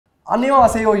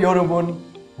Annyeonghaseyo Yorobun.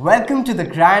 Welcome to the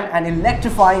grand and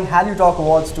electrifying HallyuTalk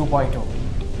Awards 2.0,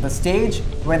 the stage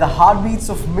where the heartbeats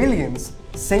of millions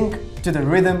sync to the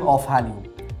rhythm of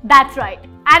Hallyu. That's right.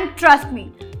 And trust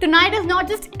me, tonight is not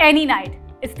just any night.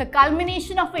 It's the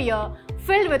culmination of a year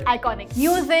filled with iconic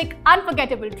music,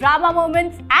 unforgettable drama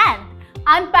moments, and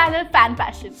unparalleled fan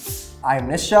passion. I'm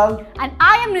Nishal. And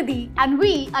I am Nidhi, and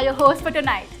we are your hosts for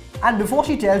tonight. And before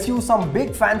she tells you some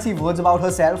big fancy words about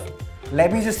herself,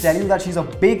 let me just tell you that she's a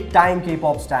big time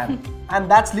K-pop stan.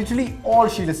 And that's literally all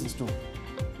she listens to.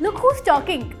 Look who's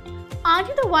talking. Aren't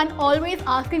you the one always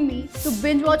asking me to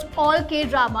binge watch all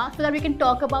K-drama so that we can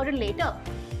talk about it later?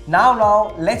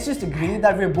 Now, let's just agree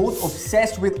that we're both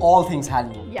obsessed with all things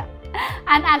Hallyu. Yeah.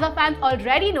 And as our fans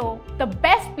already know, the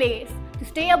best place to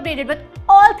stay updated with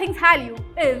all things Hallyu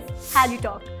is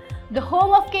HallyuTalk, the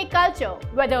home of K-culture,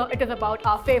 whether it is about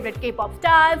our favorite K-pop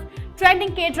stars,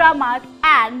 trending K-dramas,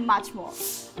 and much more.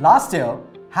 Last year,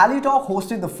 HallyuTalk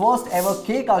hosted the first ever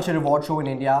K-culture award show in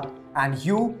India, and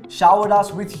you showered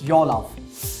us with your love.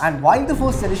 And while the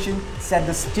first edition set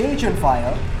the stage on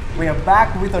fire, we are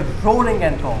back with a roaring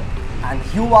encore. And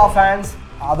you, our fans,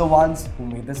 are the ones who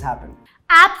made this happen.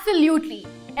 Absolutely.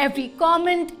 Every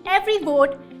comment, every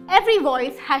vote, every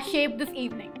voice has shaped this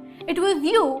evening. It was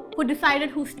you who decided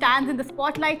who stands in the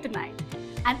spotlight tonight.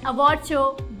 An award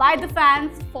show by the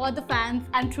fans, for the fans,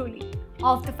 and truly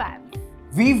of the fans.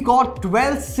 We've got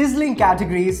 12 sizzling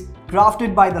categories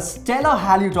crafted by the stellar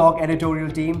HallyuTalk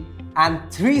editorial team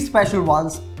and 3 special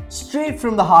ones straight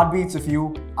from the heartbeats of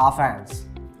you, our fans.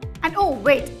 And oh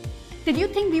wait, did you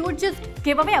think we would just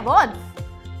give away awards?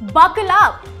 Buckle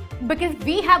up, because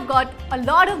we have got a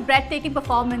lot of breathtaking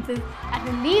performances that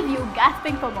will leave you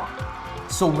gasping for more.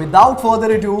 So without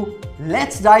further ado,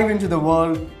 let's dive into the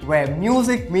world where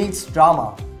music meets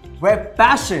drama, where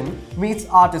passion meets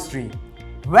artistry.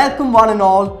 Welcome one and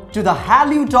all to the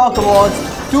HallyuTalk Awards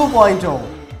 2.0.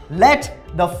 Let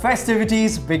the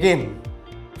festivities begin.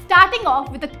 Starting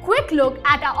off with a quick look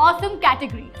at our awesome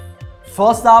categories.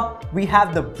 First up, we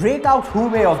have the Breakout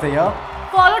Hube of the Year,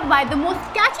 followed by the most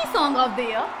catchy song of the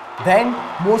year, then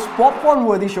Most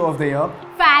Popcorn-Worthy Show of the Year,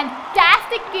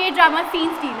 fantastic K-drama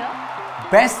scene stealer,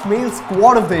 Best Male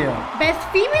Squad of the Year, Best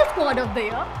Female Squad of the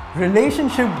Year,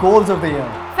 Relationship Goals of the Year,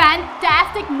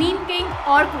 fantastic Meme King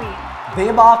or Queen,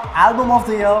 Debark Album of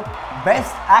the Year,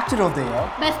 Best Actor of the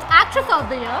Year, Best Actress of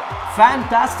the Year,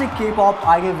 Fantastic K-pop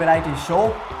Idol Variety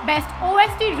Show, Best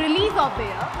OST Release of the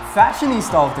Year,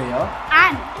 Fashionista of the Year,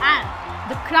 and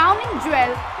the crowning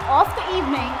jewel of the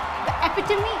evening, the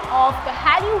epitome of the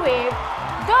Hallyu wave,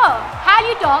 the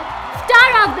HallyuTalk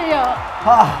Star of the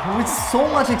Year. With so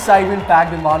much excitement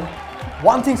packed in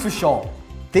one thing's for sure,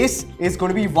 this is going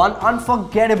to be one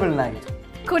unforgettable night.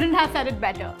 Couldn't have said it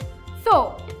better.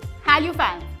 So, Hallyu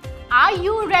fans, are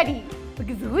you ready?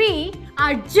 Because we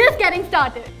are just getting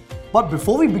started. But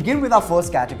before we begin with our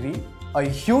first category, a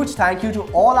huge thank you to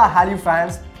all our Hallyu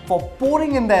fans for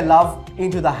pouring in their love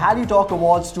into the HallyuTalk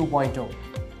Awards 2.0.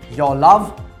 Your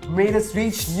love made us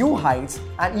reach new heights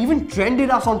and even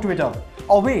trended us on Twitter.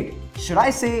 Or wait, should I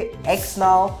say X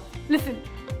now? Listen,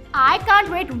 I can't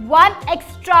wait one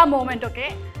extra moment,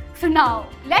 okay? So now,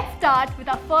 let's start with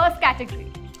our first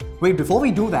category. Wait, before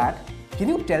we do that, can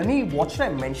you tell me what should I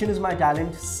mention as my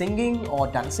talent, singing or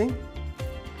dancing?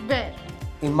 Where?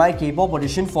 In my K-pop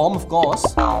audition form, of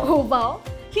course. Oh wow.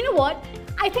 You know what?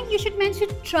 I think you should mention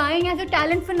trying as a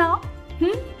talent for now.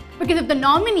 Because if the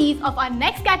nominees of our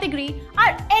next category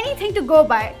are anything to go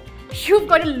by, you've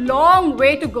got a long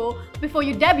way to go before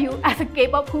you debut as a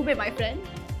K-pop hube, my friend.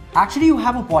 Actually, you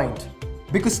have a point.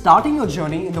 Because starting your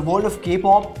journey in the world of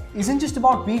K-pop isn't just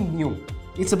about being new.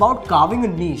 It's about carving a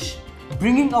niche,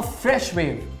 bringing a fresh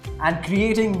wave, and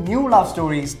creating new love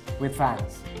stories with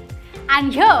fans.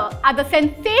 And here are the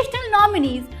sensational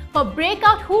nominees for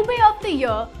Breakout Hube of the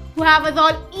Year who have us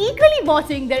all eagerly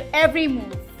watching their every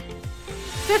move.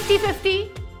 50-50,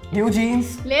 New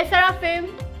Jeans, Les Seraphim,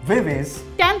 Vivis,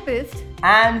 Tempest,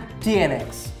 and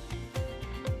TNX.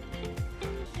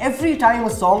 Every time a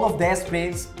song of theirs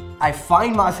plays, I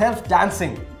find myself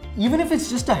dancing, even if it's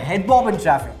just a head bob in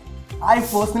traffic. I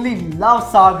personally love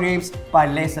Sour Grapes by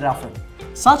Les Seraphim.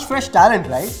 Such fresh talent,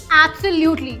 right?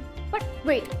 Absolutely. But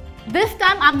wait, this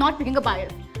time I'm not picking a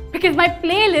bias because my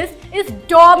playlist is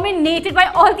dominated by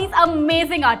all these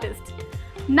amazing artists.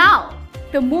 Now,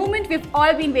 the moment we've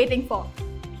all been waiting for.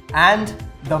 And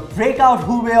the Breakout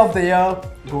Hube of the Year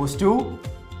goes to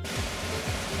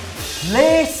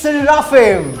Les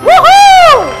Seraphim!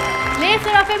 Woohoo! Les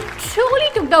Seraphim truly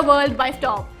took the world by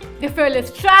storm. Their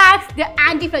fearless tracks, their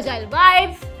anti-fragile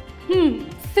vibes,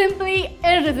 simply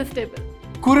irresistible.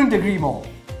 Couldn't agree more.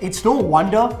 It's no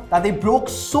wonder that they broke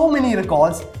so many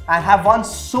records and have won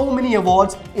so many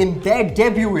awards in their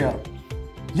debut year.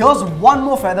 Here's one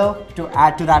more feather to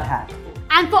add to that hat.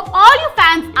 And for all you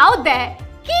fans out there,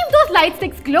 keep those light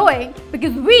sticks glowing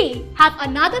because we have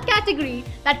another category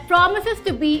that promises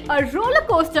to be a roller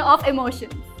coaster of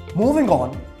emotions. Moving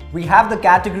on, we have the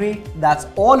category that's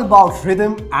all about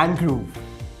rhythm and groove.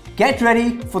 Get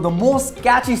ready for the most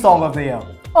catchy song of the year.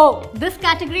 Oh, this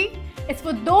category is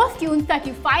for those tunes that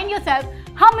you find yourself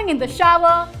humming in the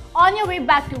shower, on your way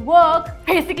back to work,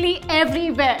 basically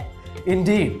everywhere.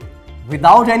 Indeed.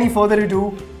 Without any further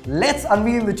ado, let's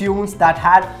unveil the tunes that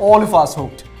had all of us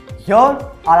hooked. Here are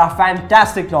our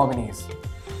fantastic nominees.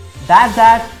 That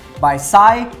That by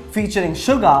Psy featuring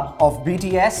Suga of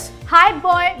BTS, Hype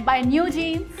Boy by New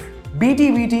Jeans,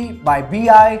 BTVT by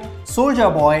BI,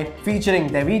 Soulja Boy featuring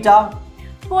Devita,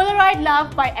 Polaroid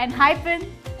Love by N-Hypen,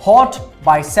 Hot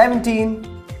by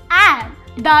 17, and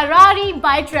Darari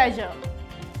by Treasure.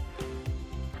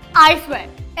 I swear,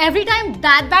 every time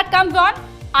that comes on,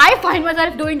 I find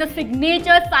myself doing the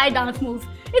signature Psy dance moves.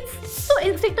 It's so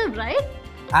instinctive, right?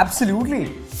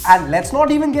 Absolutely. And let's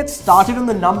not even get started on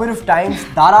the number of times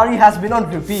Darari has been on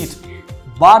repeat.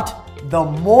 But the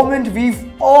moment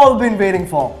we've all been waiting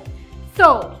for.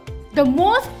 So, the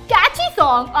most catchy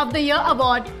song of the year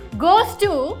award goes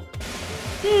to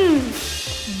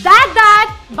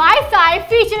That by Psy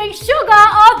featuring Suga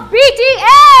of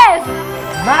BTS.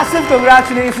 Massive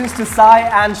congratulations to Psy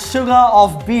and Suga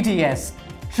of BTS.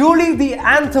 Truly the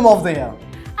anthem of the year.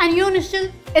 And you,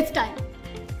 Nishal, it's time.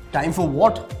 Time for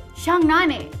what?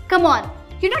 Shangnane, come on,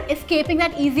 you're not escaping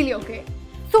that easily, okay?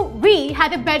 So we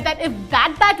had a bet that if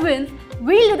that wins,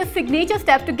 we'll do the signature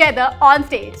step together on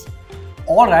stage.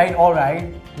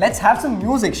 Alright. Let's have some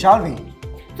music, shall we?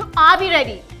 So are we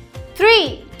ready?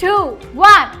 3, 2,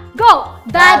 1, go!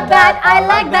 That I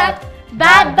like that.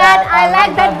 That I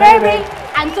like that, baby.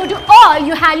 And so do all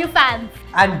you Hallyu fans.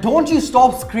 And don't you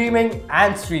stop screaming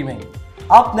and streaming.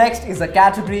 Up next is a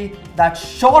category that's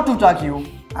sure to tug you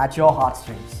at your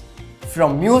heartstrings.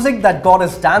 From music that got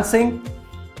us dancing,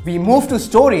 we move to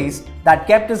stories that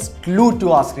kept us glued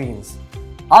to our screens.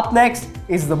 Up next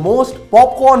is the most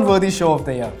popcorn-worthy show of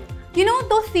the year. You know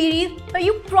those series where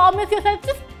you promise yourself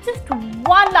just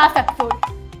one last episode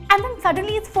and then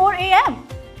suddenly it's 4 AM.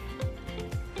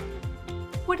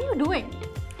 What are you doing?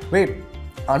 Wait,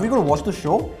 aren't we going to watch the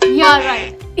show? Yeah,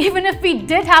 right. Even if we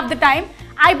did have the time,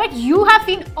 I bet you have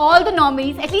seen all the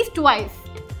nominees at least twice.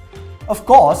 Of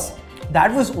course,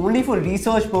 that was only for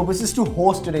research purposes to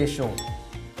host today's show.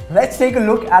 Let's take a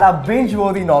look at our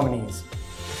binge-worthy nominees.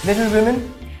 Little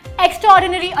Women,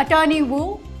 Extraordinary Attorney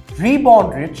Woo, Reborn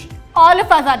Rich, All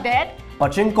of Us Are Dead,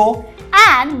 Pachinko,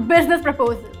 and Business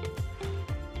Proposal.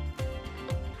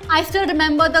 I still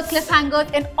remember the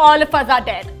cliffhangers in All of Us Are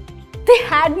Dead. They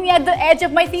had me at the edge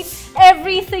of my seat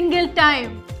every single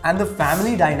time. and the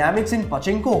family dynamics in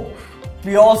Pachinko.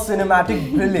 Pure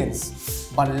cinematic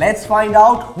brilliance. But let's find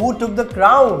out who took the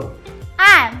crown.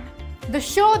 And the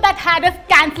show that had us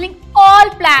cancelling all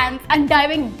plans and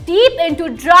diving deep into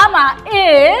drama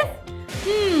is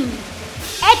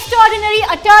Extraordinary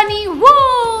Attorney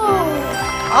Woo!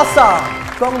 Assam!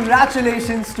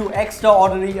 Congratulations to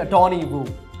Extraordinary Attorney Woo.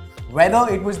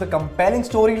 Whether it was the compelling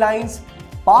storylines,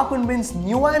 Park Eun-bin's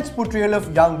nuanced portrayal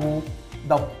of Young Woo,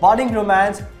 the budding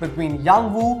romance between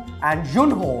Young Woo and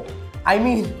Junho, I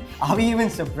mean, are we even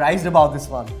surprised about this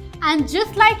one? And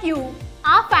just like you,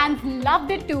 our fans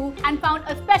loved it too and found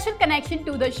a special connection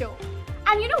to the show.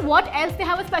 And you know what else they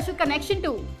have a special connection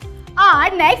to?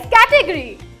 Our next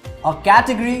category! A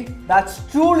category that's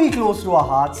truly close to our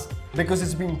hearts because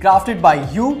it's been crafted by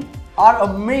you, our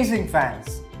amazing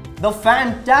fans. The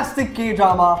fantastic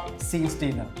K-drama Scene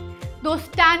Stealer. Those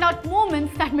standout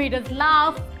moments that made us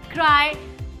laugh, cry,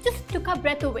 just took our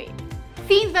breath away.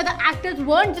 Scenes where the actors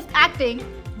weren't just acting,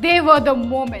 they were the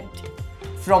moment.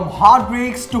 From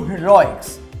heartbreaks to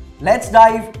heroics, let's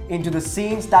dive into the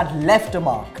scenes that left a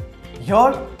mark. Here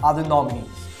are the nominees.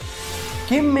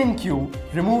 Kim Min-kyu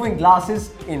removing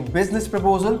glasses in Business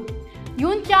Proposal.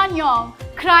 Yoon Chan-young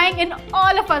crying in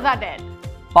All of Us Are Dead.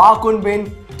 Park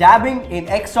Eun-bin dabbing in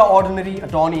Extraordinary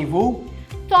Attorney Woo.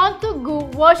 Son Soo-gu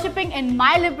worshipping in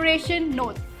My Liberation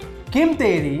Notes. Kim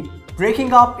Tae-ri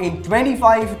breaking up in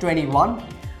 25-21.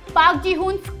 Park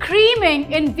Ji-hoon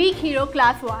screaming in Weak Hero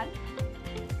Class 1.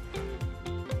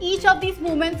 Each of these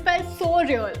moments felt so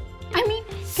real. I mean,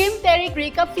 Kim Tae-ri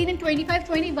breakup scene in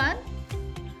 25-21?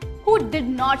 Who did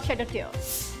not shed a tear?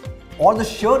 Or the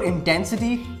sheer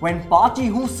intensity when Park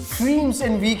Ji-hoon screams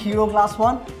in Weak Hero Class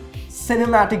 1?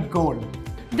 Cinematic gold.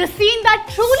 The scene that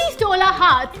truly stole our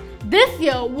hearts, this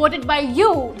year voted by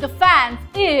you, the fans,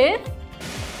 is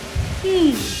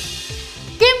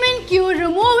Kim and Q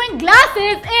removing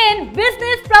glasses in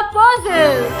business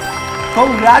proposal.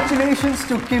 Congratulations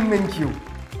to Kim and Q,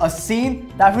 a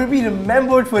scene that will be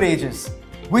remembered for ages.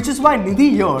 Which is why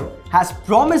Nidhi here has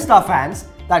promised our fans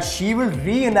that she will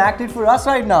reenact it for us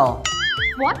right now.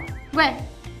 What? When?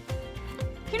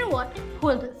 You know what?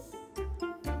 Hold this.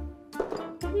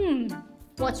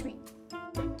 Watch me.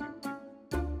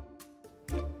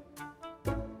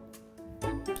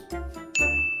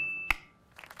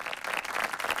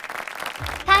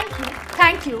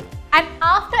 Thank you. And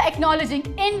after acknowledging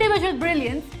individual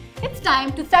brilliance, it's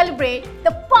time to celebrate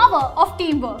the power of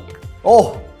teamwork.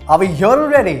 Oh, are we here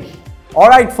already?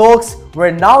 Alright folks,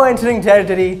 we're now entering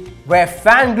territory where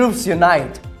fan groups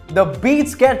unite. The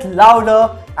beats get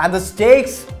louder and the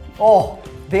stakes,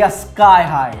 they are sky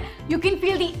high. You can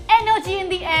feel the energy in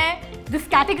the air. This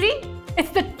category, it's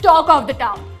the talk of the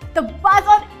town. The buzz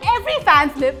on every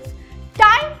fan's lips.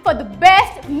 Time for the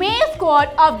best male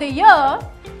squad of the year.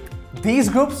 These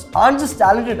groups aren't just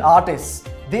talented artists,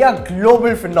 they are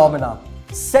global phenomena,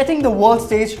 setting the world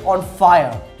stage on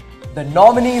fire. The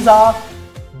nominees are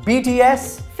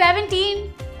BTS,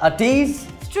 17, ATEEZ,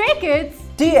 Stray Kids,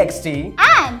 TXT,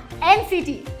 and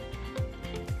NCT.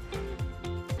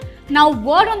 Now,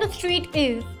 word on the street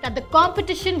is that the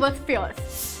competition was fierce,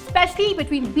 especially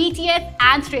between BTS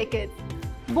and Stray Kids.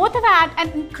 Both have had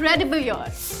an incredible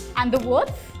year, and the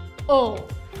votes? Oh,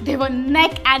 they were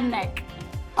neck and neck.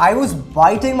 I was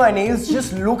biting my nails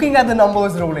just looking at the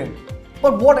numbers roll in.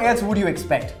 But what else would you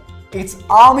expect? It's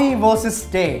ARMY versus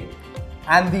Stay.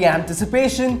 And the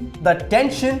anticipation, the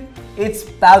tension, it's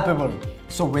palpable.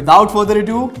 So without further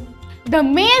ado, the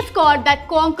male squad that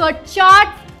conquered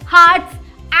charts, hearts,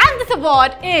 and this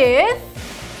award is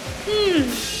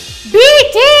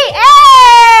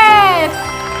BTS!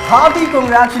 Hearty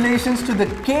congratulations to the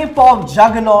K-pop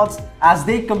juggernauts as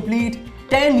they complete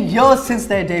 10 years since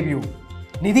their debut.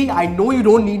 Nidhi, I know you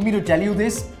don't need me to tell you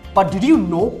this, but did you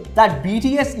know that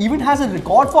BTS even has a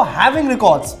record for having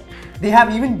records? They have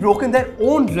even broken their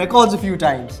own records a few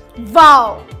times.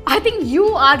 Wow! I think you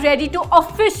are ready to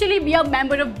officially be a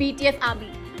member of BTS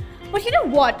Army. But you know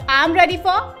what I'm ready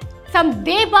for? Some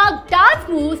Debug dance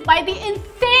moves by the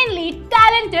insanely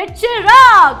talented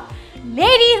Chirag!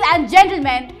 Ladies and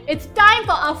gentlemen, it's time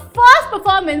for our first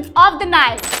performance of the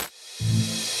night.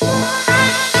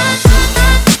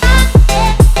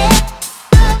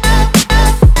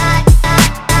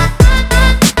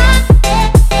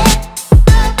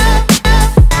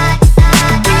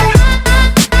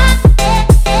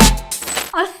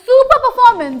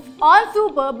 On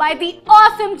Super by the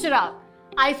awesome Chirag.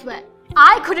 I swear,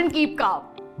 I couldn't keep calm.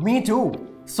 Me too.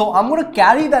 So I'm going to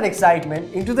carry that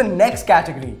excitement into the next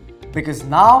category because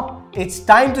now it's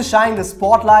time to shine the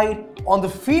spotlight on the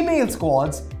female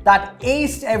squads that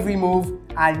aced every move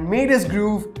and made us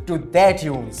groove to their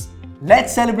tunes.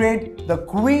 Let's celebrate the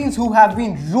queens who have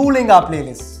been ruling our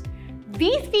playlists.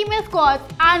 These female squads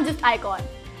aren't just icons.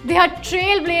 They are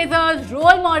trailblazers,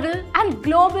 role models, and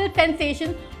global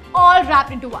sensations all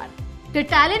wrapped into one. Their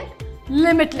talent,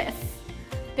 limitless.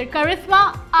 Their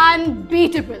charisma,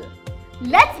 unbeatable.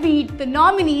 Let's meet the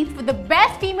nominees for the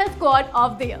best female squad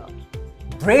of the year.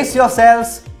 Brace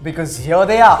yourselves because here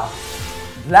they are.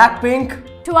 Blackpink,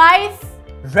 Twice,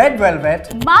 Red Velvet,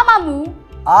 Mamamoo,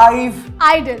 IVE,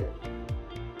 Idol.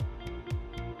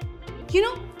 You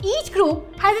know, each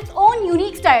group has its own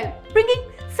unique style,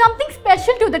 bringing something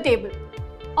special to the table.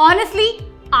 Honestly,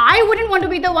 I wouldn't want to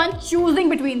be the one choosing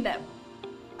between them.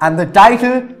 And the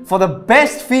title for the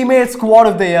best female squad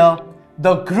of the year,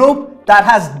 the group that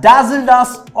has dazzled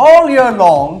us all year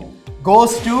long,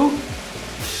 goes to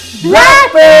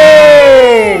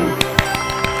Blackpink!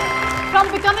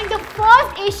 From becoming the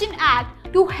first Asian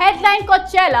act to headline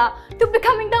Coachella to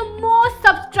becoming the most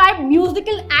subscribed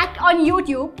musical act on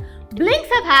YouTube, Blinks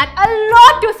have had a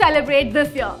lot to celebrate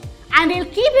this year, and they'll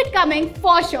keep it coming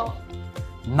for sure.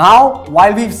 Now,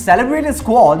 while we've celebrated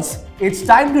squads, it's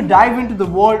time to dive into the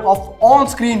world of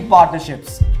on-screen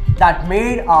partnerships that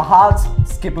made our hearts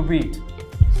skip a beat.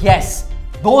 Yes,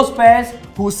 those pairs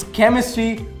whose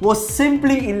chemistry was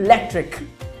simply electric.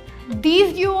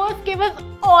 These duos gave us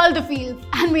all the feels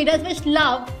and made us wish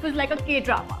love was like a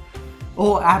K-drama.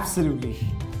 Oh, absolutely.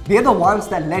 They're the ones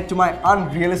that led to my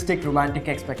unrealistic romantic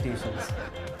expectations.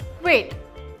 Wait,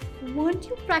 weren't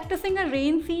you practicing a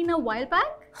rain scene a while back?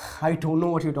 I don't know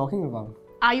what you're talking about.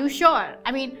 Are you sure?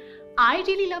 I mean, I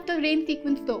really loved the rain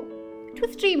sequence though. It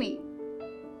was dreamy.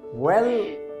 Well,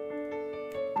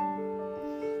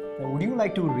 would you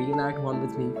like to reenact one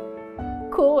with me?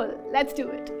 Cool, let's do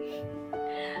it.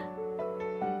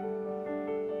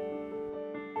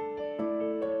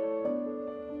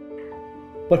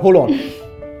 But hold on.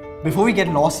 Before we get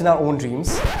lost in our own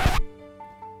dreams,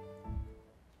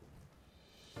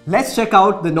 let's check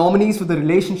out the nominees for the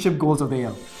relationship goals of the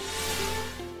year.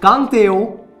 Kang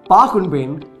Tae-oh, Park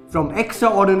Eun-bin from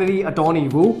Extraordinary Attorney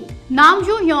Woo, Nam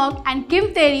Joo-hyuk and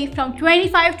Kim Tae-ri from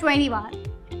 25-21,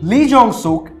 Lee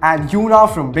Jong-suk and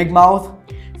Yoona from Big Mouth,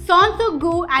 Son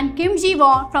Suk-gu and Kim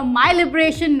Ji-won from My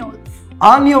Liberation Notes,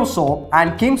 An Yo-sop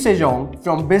and Kim Se-jong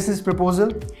from Business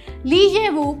Proposal, Lee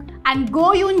Jae-wook and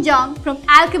Go Yoon-jung from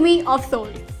Alchemy of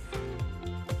Souls.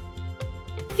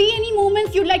 See any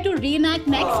moments you'd like to reenact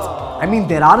next? I mean,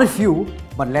 there are a few,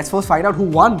 but let's first find out who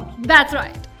won. That's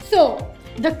right. So,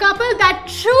 the couple that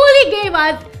truly gave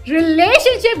us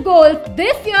relationship goals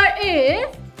this year is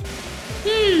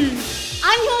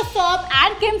An Yo-sop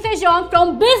and Kim Se-jong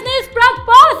from Business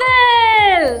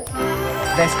Proposal.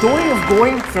 Their story of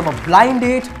going from a blind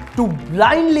date to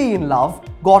blindly in love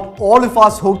got all of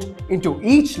us hooked into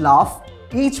each laugh,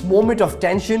 each moment of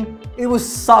tension. It was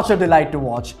such a delight to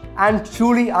watch and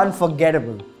truly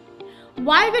unforgettable.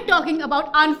 While we're talking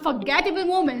about unforgettable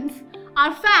moments,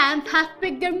 our fans have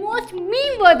picked their most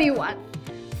meme-worthy ones.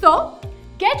 So,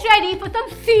 get ready for some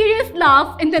serious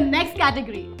laughs in the next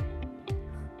category.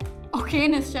 Okay,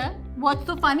 Nishcha, what's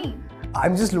so funny?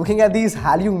 I'm just looking at these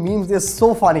Hallyu memes, they're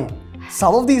so funny.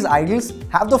 Some of these idols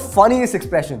have the funniest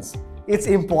expressions. It's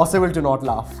impossible to not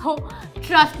laugh. Oh,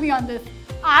 trust me on this.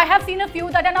 I have seen a few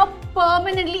that are now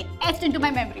permanently etched into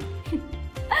my memory.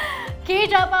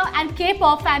 K-drama and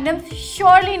K-pop fandoms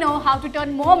surely know how to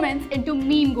turn moments into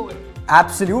meme gold.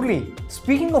 Absolutely.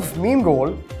 Speaking of meme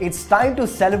gold, it's time to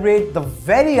celebrate the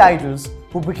very idols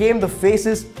who became the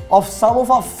faces of some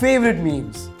of our favorite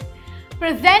memes.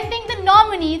 Presenting the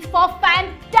nominees for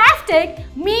Fantastic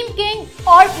Meme King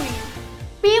or Queen.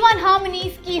 P1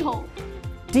 Harmony's Kiho,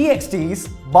 TXT's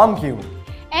Bumkyu,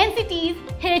 NCT's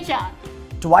Haechan,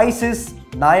 Twice's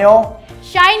Nayeon,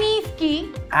 SHINee's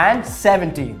Ki, and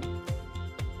 17.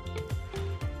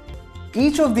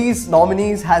 Each of these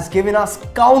nominees has given us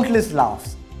countless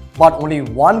laughs, but only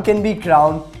one can be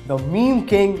crowned the Meme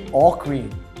King or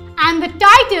Queen. And the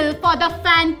title for the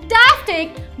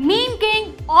Fantastic Meme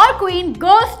King or Queen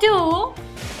goes to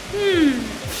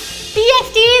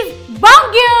TXT's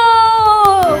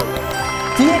Bumkyu!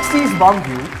 TXT's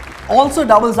Bumkyu also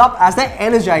doubles up as the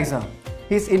energizer,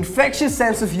 his infectious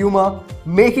sense of humor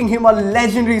making him a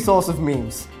legendary source of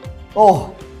memes.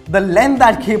 Oh, the length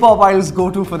that K-pop idols go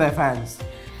to for their fans.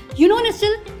 You know,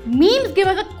 Nishchal, memes give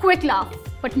us a quick laugh,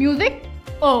 but music?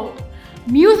 Oh,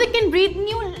 music can breathe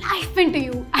new life into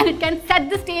you and it can set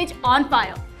the stage on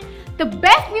fire. The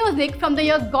best music from the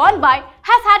year gone by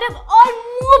has had us all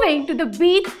moving to the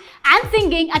beats and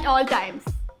singing at all times,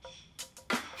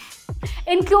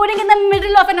 including in the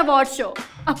middle of an award show,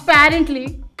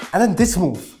 apparently. And then this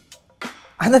move.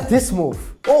 And then this move.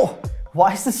 Oh,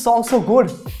 why is this song so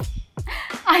good?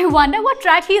 I wonder what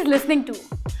track he's listening to.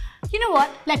 You know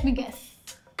what? Let me guess.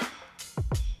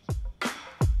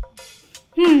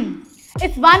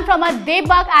 It's one from our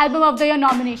Debak Album of the Year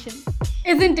nomination,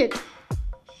 isn't it?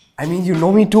 I mean, you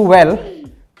know me too well.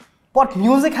 But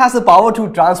music has the power to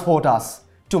transport us,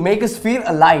 to make us feel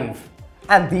alive.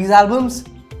 And these albums,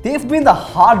 they've been the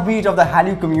heartbeat of the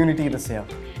Hallyu community this year.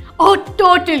 Oh,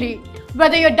 totally.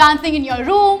 Whether you're dancing in your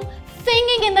room,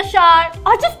 singing in the shower,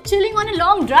 or just chilling on a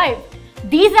long drive,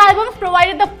 these albums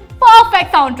provided the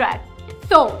perfect soundtrack.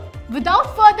 So,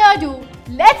 without further ado,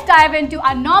 let's dive into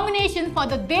our nominations for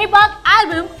the Debak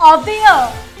Album of the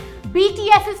Year.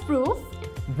 BTS's Proof,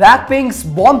 Blackpink's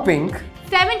Born Pink,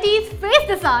 70's Face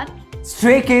the Sun,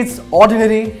 Stray Kids'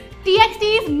 Ordinary,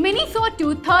 TXT's Minnesota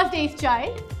 2 Thursday's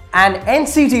Child, and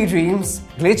NCT Dream's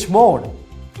Glitch Mode.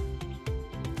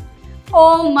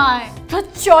 Oh my, the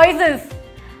choices!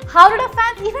 How did our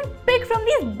fans even pick from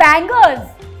these bangers?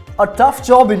 A tough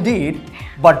job indeed,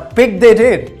 but pick they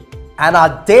did. And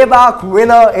our Debak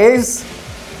winner is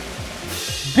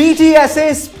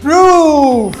BTS's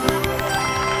Proof!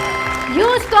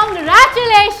 Huge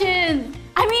congratulations!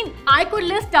 I mean, I could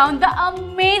list down the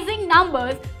amazing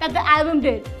numbers that the album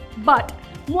did, but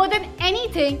more than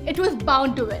anything, it was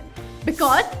bound to win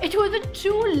because it was a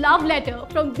true love letter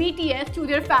from BTS to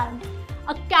their fans,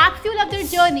 a capsule of their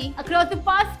journey across the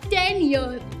past 10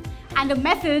 years, and a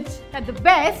message that the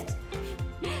best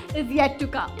is yet to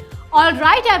come.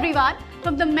 Alright everyone,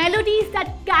 from the melodies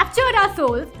that captured our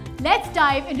souls, let's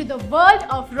dive into the world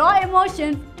of raw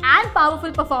emotions and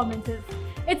powerful performances.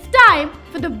 It's time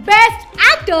for the Best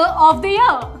Actor of the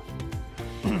Year.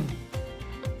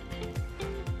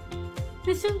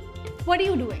 Nishchal, what are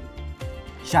you doing?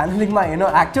 Channeling my inner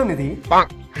actor, Nidhi.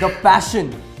 The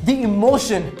passion, the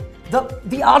emotion,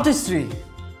 the artistry.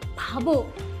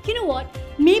 Babo, you know what?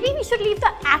 Maybe we should leave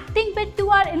the acting bit to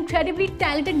our incredibly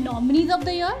talented nominees of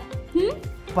the year?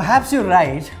 Perhaps you're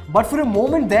right, but for a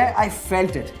moment there, I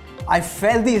felt it. I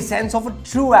felt the essence of a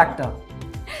true actor.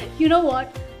 You know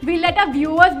what? We'll let our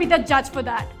viewers be the judge for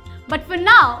that. But for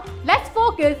now, let's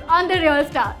focus on the real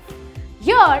stars.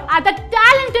 Here are the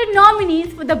talented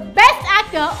nominees for the Best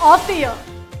Actor of the Year.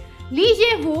 Lee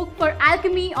Jae-wook for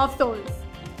Alchemy of Souls.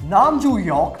 Nam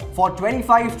Joo-hyuk for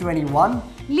 25-21.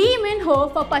 Lee Min-ho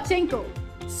for Pachinko.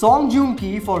 Song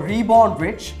Joong-ki for Reborn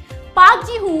Rich. Park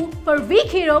Ji-hoon for Weak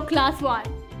Hero Class 1.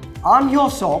 An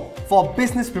Hyo-sop for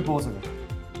Business Proposal.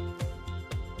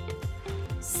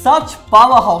 Such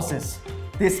powerhouses.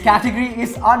 This category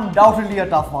is undoubtedly a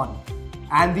tough one.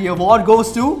 And the award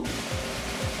goes to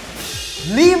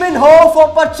Lee Min-ho for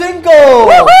Pachinko!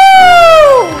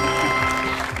 Woohoo!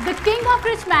 The King of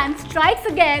Rich Man strikes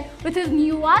again with his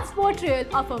nuanced portrayal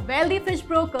of a wealthy fish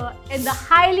broker in the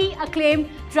highly acclaimed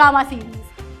drama series.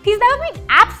 He's never been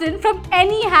absent from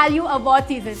any Hallyu award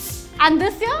season, and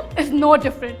this year is no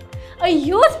different. A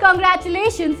huge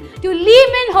congratulations to Lee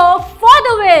Min-ho for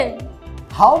the win!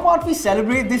 How about we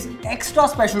celebrate this extra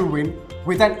special win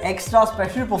with an extra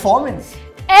special performance?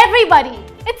 Everybody,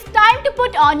 it's time to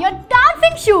put on your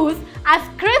dancing shoes as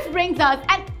Chris brings us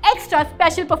an extra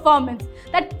special performance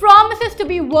that promises to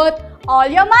be worth all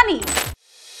your money.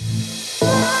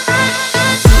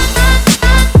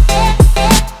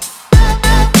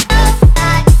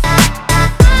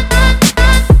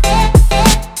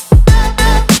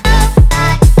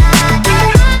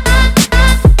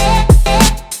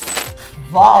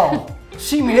 Wow,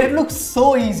 she made it look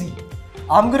so easy.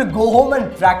 I'm gonna go home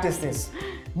and practice this.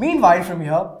 Meanwhile, from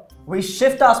here, we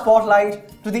shift our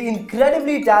spotlight to the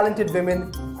incredibly talented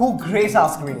women who grace our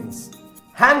screens.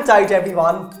 Hang tight,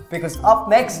 everyone, because up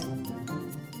next...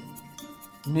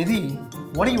 Nidhi,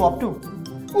 what are you up to?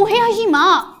 Oh hey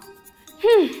Hajima!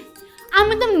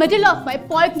 I'm in the middle of my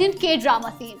poignant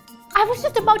K-drama scene. I was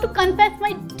just about to confess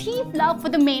my deep love for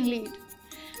the main lead.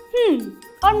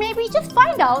 Or maybe just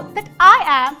find out that I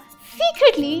am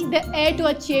secretly the heir to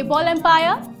a chaebol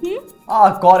empire?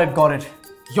 Got it.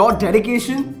 Your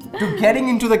dedication to getting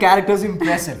into the character is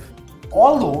impressive.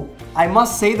 Although, I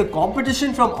must say the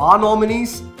competition from our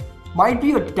nominees might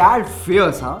be a tad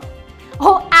fierce, huh?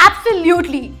 Oh,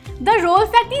 absolutely. The roles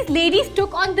that these ladies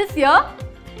took on this year,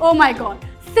 oh my god,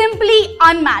 simply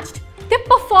unmatched. Their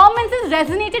performances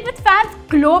resonated with fans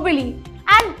globally,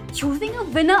 and choosing a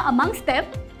winner amongst them,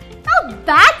 now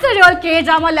that's a real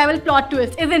K-drama level plot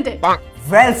twist, isn't it?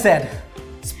 Well said.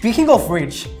 Speaking of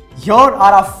which, here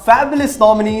are our fabulous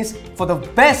nominees for the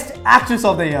Best Actress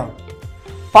of the Year.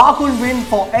 Park Eun-bin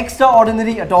for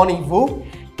Extraordinary Attorney Woo.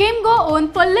 Kim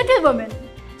Go-eun for Little Women.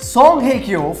 Song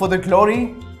Hye-kyo for The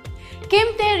Glory.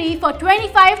 Kim Tae-ri for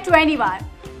 25-21.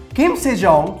 Kim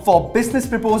Se-jong for Business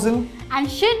Proposal.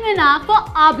 And Shin Min-ah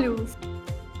for Our Blues.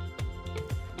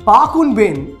 Park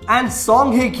Eun-bin and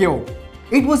Song Hye-kyo.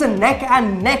 It was a neck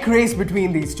and neck race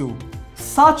between these two.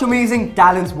 Such amazing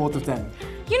talents, both of them.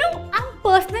 You know, I'm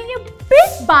personally a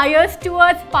bit biased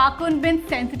towards Park Eun-bin's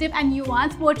sensitive and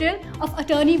nuanced portrayal of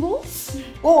Attorney Woo.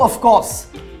 Oh, of course.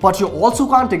 But you also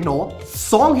can't ignore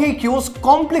Song Hye-kyo's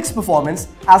complex performance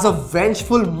as a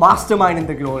vengeful mastermind in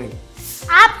The Glory.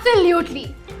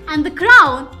 Absolutely. And the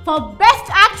crown for Best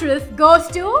Actress goes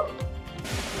to...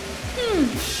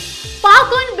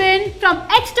 Park Eun-bin from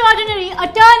Extraordinary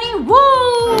Attorney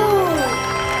Woo!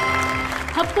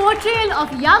 Her portrayal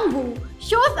of young Woo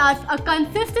shows us a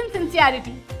consistent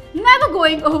sincerity, never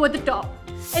going over the top.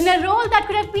 In a role that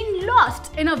could have been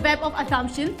lost in a web of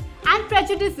assumptions and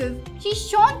prejudices, she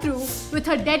shone through with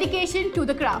her dedication to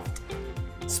the craft.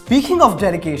 Speaking of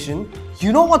dedication,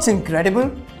 you know what's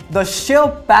incredible? The sheer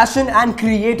passion and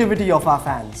creativity of our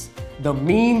fans. The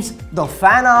memes, the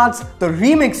fan arts, the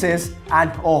remixes,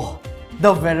 and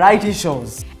the variety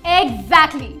shows.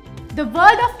 Exactly. The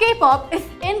world of K-pop is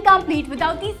incomplete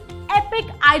without these epic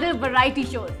idol variety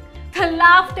shows. The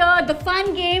laughter, the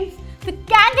fun games, the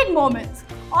candid moments,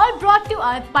 all brought to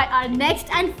us by our next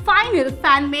and final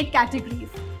fan-made categories.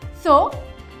 So,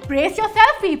 brace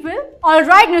yourself, people.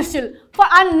 Alright, Nishchal, for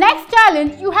our next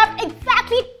challenge, you have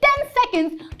exactly 10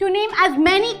 seconds to name as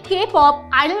many K-pop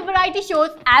idol variety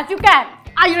shows as you can.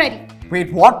 Are you ready?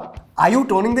 Wait, what? Are you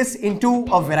turning this into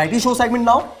a variety show segment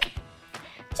now?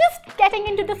 Just getting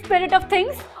into the spirit of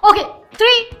things. Okay,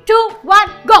 3, 2, 1,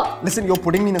 go! Listen, you're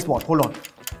putting me in a spot. Hold on.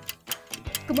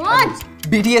 Come on!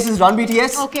 BTS is Run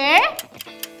BTS. Okay.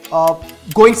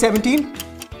 Going 17.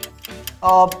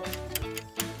 I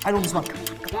know this one.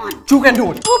 Come on. You can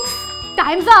do it. Oops,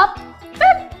 time's up.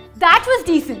 Well, that was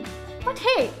decent. But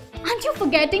hey, aren't you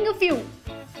forgetting a few?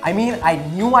 I mean, I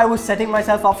knew I was setting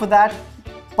myself up for that.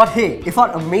 But hey, if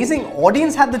our amazing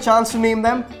audience had the chance to name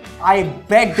them, I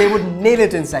bet they would nail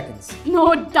it in seconds.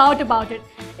 No doubt about it,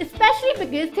 especially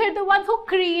because they're the ones who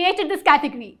created this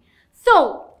category.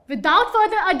 So, without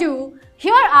further ado,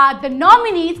 here are the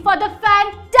nominees for the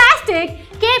fantastic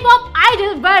K-pop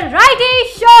idol variety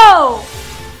show.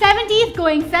 70s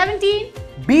going 17,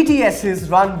 BTS's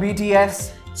Run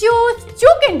BTS, Choose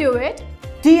You Can Do It,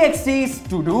 TXT's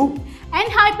To Do,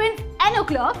 ENHYPEN's N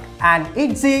O'Clock, and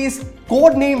ITZY's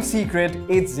Codename Secret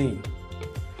ITZY.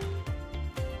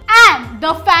 And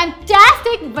the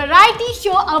fantastic variety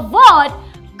show award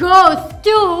goes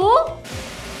to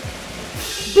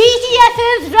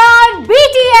BTS's Run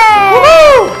BTS!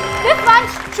 Woohoo! This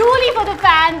one's truly for the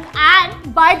fans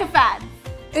and by the fans.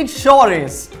 It sure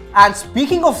is. And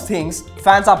speaking of things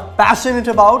fans are passionate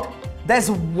about, there's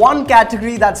one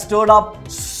category that stirred up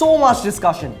so much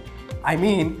discussion. I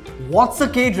mean, what's a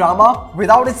K-drama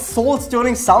without its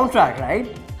soul-stirring soundtrack,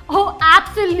 right? Oh,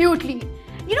 absolutely.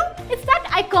 You know, it's that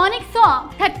iconic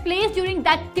song that plays during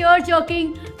that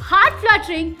tear-jerking,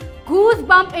 heart-fluttering,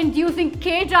 goosebump-inducing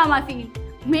K-drama scene,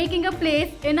 making a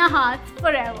place in our hearts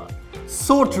forever.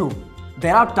 So true.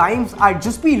 There are times I'd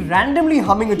just be randomly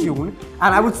humming a tune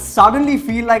and I would suddenly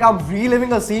feel like I'm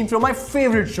reliving a scene from my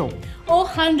favorite show. Oh,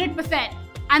 100%.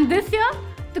 And this year,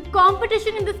 the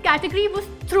competition in this category was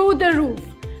through the roof.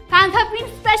 Fans have been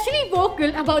especially vocal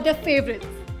about their favorites.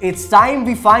 It's time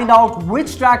we find out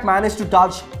which track managed to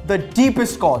touch the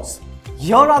deepest chords.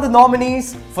 Here are the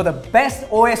nominees for the best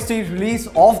OST release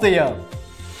of the year.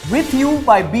 With You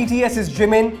by BTS's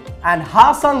Jimin and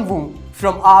Ha Sang-woo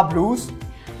from Our Blues,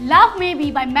 Love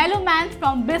Maybe by Mellow Man's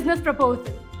from Business Proposal,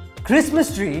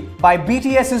 Christmas Tree by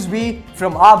BTS's V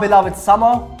from Our Beloved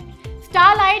Summer,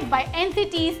 Starlight by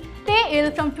NCT's Tae-il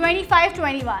from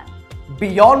 2521,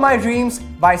 Beyond My Dreams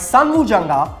by Sunwoo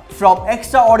Jungha from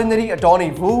Extraordinary Attorney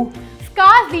Woo,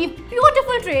 Scars Leave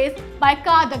Beautiful Trace by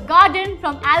Ka The Garden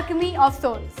from Alchemy of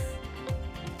Souls.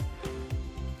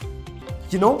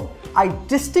 You know, I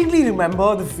distinctly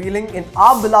remember the feeling in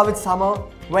Our Beloved Summer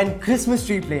when Christmas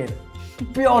Tree played.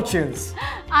 Pure chills.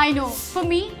 I know, for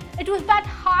me, it was that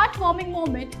heartwarming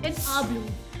moment in Our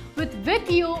Blues with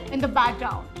You in the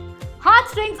background.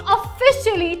 Heartstrings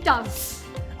officially tugged.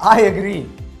 I agree.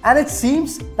 And it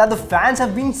seems that the fans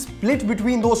have been split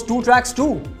between those two tracks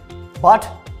too.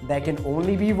 But there can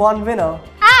only be one winner.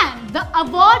 And the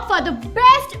award for the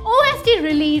best OST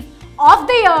release of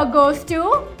the year goes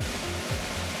to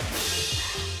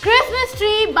Christmas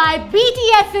Tree by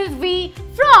BTS's V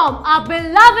from Our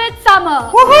Beloved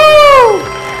Summer. Woohoo!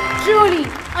 Truly,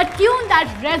 a tune that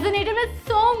resonated with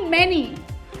so many.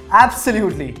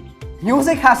 Absolutely.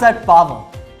 Music has that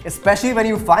power, especially when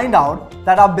you find out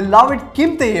that our beloved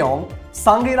Kim Tae-young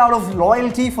sung it out of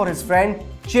loyalty for his friend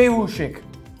Jae-woo-shik.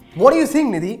 What do you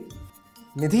think, Nidhi?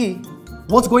 Nidhi,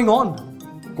 what's going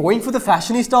on? Going for the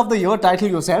Fashionista of the Year title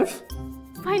yourself?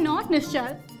 Why not,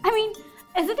 Nishchal? I mean,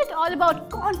 isn't it all about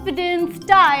confidence,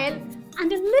 style,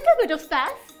 and a little bit of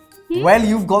sass? Well,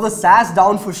 you've got the sass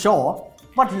down for sure,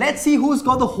 but let's see who's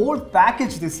got the whole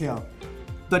package this year.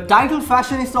 The title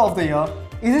Fashionista of the Year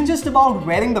isn't just about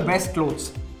wearing the best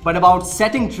clothes, but about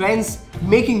setting trends,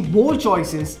 making bold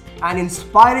choices, and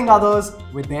inspiring others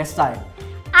with their style.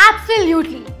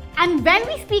 Absolutely. And when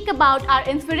we speak about our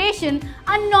inspiration,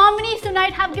 our nominees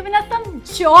tonight have given us some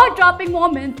jaw-dropping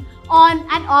moments on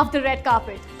and off the red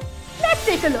carpet. Let's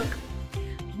take a look.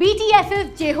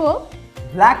 BTS's J-Hope,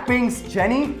 Blackpink's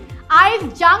Jennie,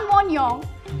 IVE's Jang Won-young,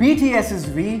 BTS's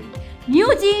V,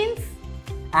 New Jeans,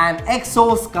 and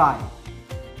EXO's Sky.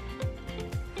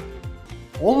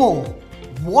 Oh,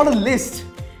 what a list!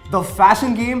 The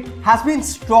fashion game has been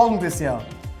strong this year.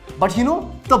 But you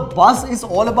know, the buzz is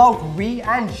all about V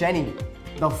and Jennie.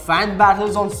 The fan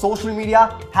battles on social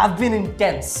media have been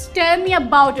intense. Tell me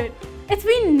about it. It's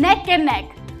been neck and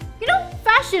neck. You know,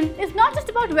 fashion is not just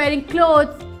about wearing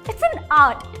clothes, it's an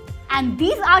art. And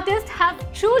these artists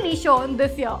have truly shown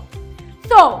this year.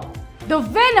 So, the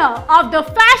winner of the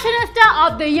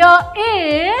Fashionista of the Year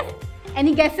is...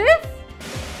 Any guesses?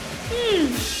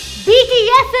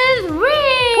 BTS's V!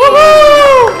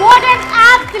 Woohoo! What an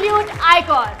absolute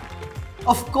icon!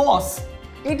 Of course,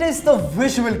 it is the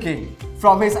visual king.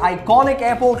 From his iconic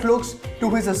airport looks to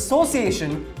his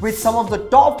association with some of the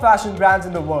top fashion brands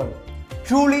in the world.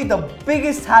 Truly the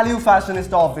biggest Hallyu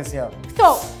fashionista of this year.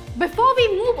 So, before we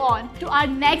move on to our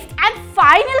next and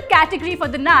final category for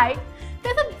the night,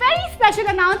 there's a very special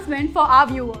announcement for our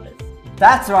viewers.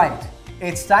 That's right.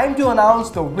 It's time to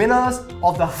announce the winners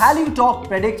of the HallyuTalk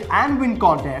Predict and Win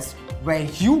contest, where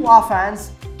you, our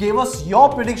fans, gave us your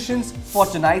predictions for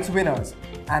tonight's winners.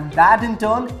 And that in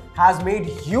turn has made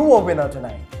you a winner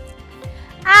tonight.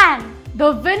 And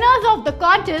the winners of the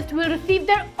contest will receive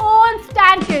their own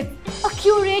Stan Kits, a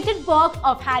curated box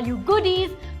of Hallyu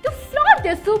goodies to flaunt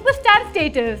their superstar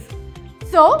status.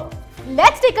 So,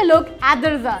 let's take a look at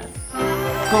the results.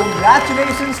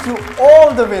 Congratulations to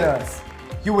all the winners.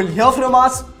 You will hear from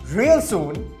us real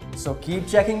soon, so keep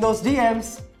checking those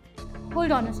DMs.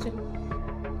 Hold on, Astro.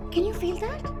 Can you feel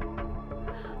that?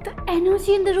 The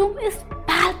energy in the room is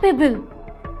palpable.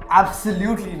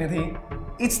 Absolutely, Nidhi.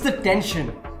 It's the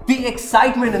tension, the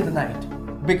excitement in the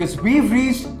night. Because we've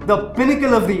reached the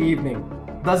pinnacle of the evening,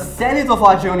 the zenith of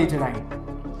our journey tonight.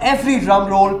 Every drum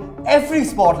roll, every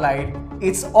spotlight,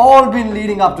 it's all been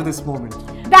leading up to this moment.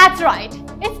 That's right.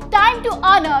 It's time to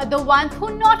honor the ones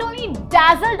who not only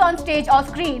dazzled on stage or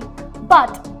screen,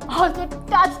 but also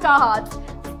touched our hearts,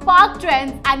 sparked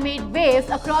trends and made waves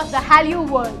across the Hallyu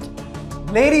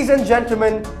world. Ladies and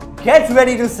gentlemen, get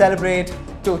ready to celebrate,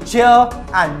 to cheer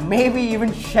and maybe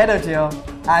even shed a tear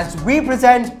as we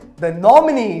present the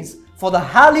nominees for the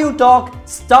HallyuTalk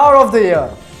Star of the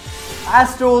Year.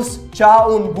 ASTRO's Cha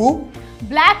Eun-woo,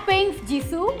 Blackpink's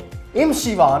Jisoo, Im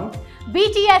Siwan,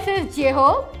 BTS's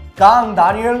Jaeho, Kang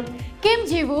Daniel, Kim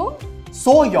Ji-woo,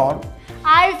 So-yeon,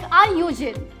 IVE's An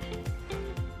Yoo-jin.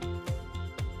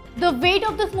 The weight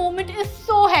of this moment is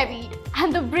so heavy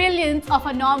and the brilliance of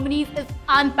our nominees is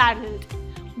unparalleled.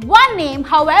 One name,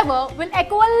 however, will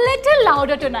echo a little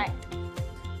louder tonight.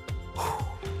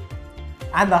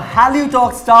 And the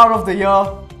HallyuTalk Star of the Year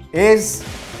is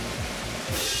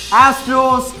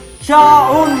ASTRO's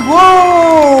Cha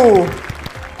Eun-woo!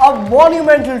 A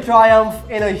monumental triumph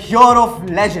in a year of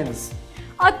legends.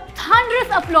 A thunderous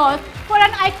applause for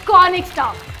an iconic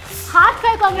star.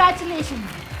 Heartfelt congratulations.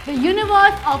 The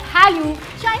universe of Hallyu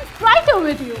shines brighter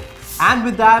with you. And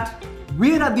with that,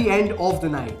 we're at the end of the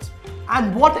night.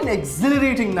 And what an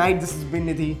exhilarating night this has been,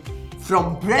 Nidhi.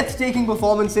 From breathtaking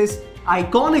performances,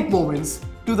 iconic moments,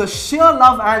 to the sheer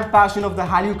love and passion of the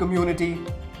Hallyu community,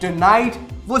 tonight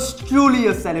was truly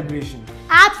a celebration.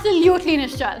 Absolutely,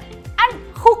 Nishchal. And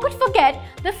who could forget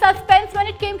the suspense when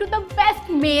it came to the best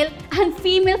male and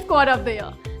female squad of the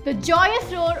year? The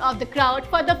joyous roar of the crowd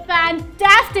for the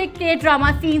fantastic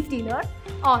K-drama Scene Stealer,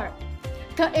 or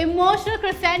the emotional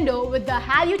crescendo with the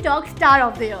HallyuTalk Star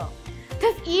of the Year.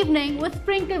 This evening was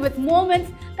sprinkled with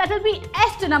moments that will be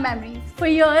etched in our memories for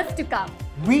years to come.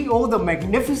 We owe the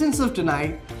magnificence of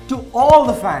tonight to all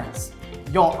the fans.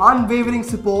 Your unwavering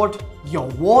support, your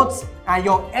votes and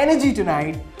your energy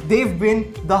tonight, they've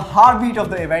been the heartbeat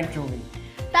of the event truly.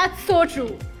 That's so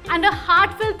true. And a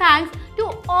heartfelt thanks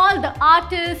to all the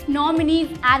artists,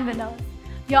 nominees and winners.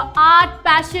 Your art,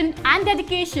 passion and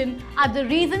dedication are the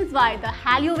reasons why the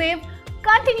Hallyu wave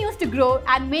continues to grow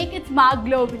and make its mark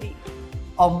globally.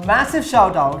 A massive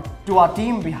shout out to our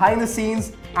team behind the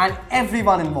scenes and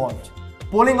everyone involved.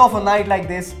 Pulling off a night like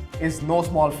this is no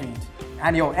small feat,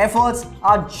 and your efforts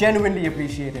are genuinely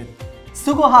appreciated.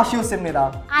 Sugohashio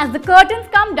Simnida. As the curtains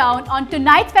come down on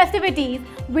tonight's festivities,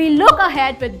 we look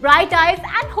ahead with bright eyes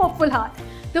and hopeful hearts.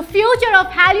 The future of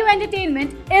Hallyu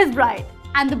entertainment is bright,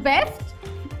 and the best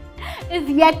is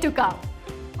yet to come.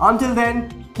 Until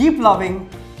then, keep loving,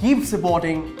 keep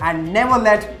supporting, and never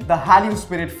let the Hallyu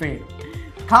spirit fade.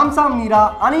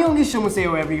 Kamsahamnida, Aniyongi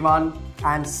Shumuseo everyone,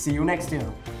 and see you next year.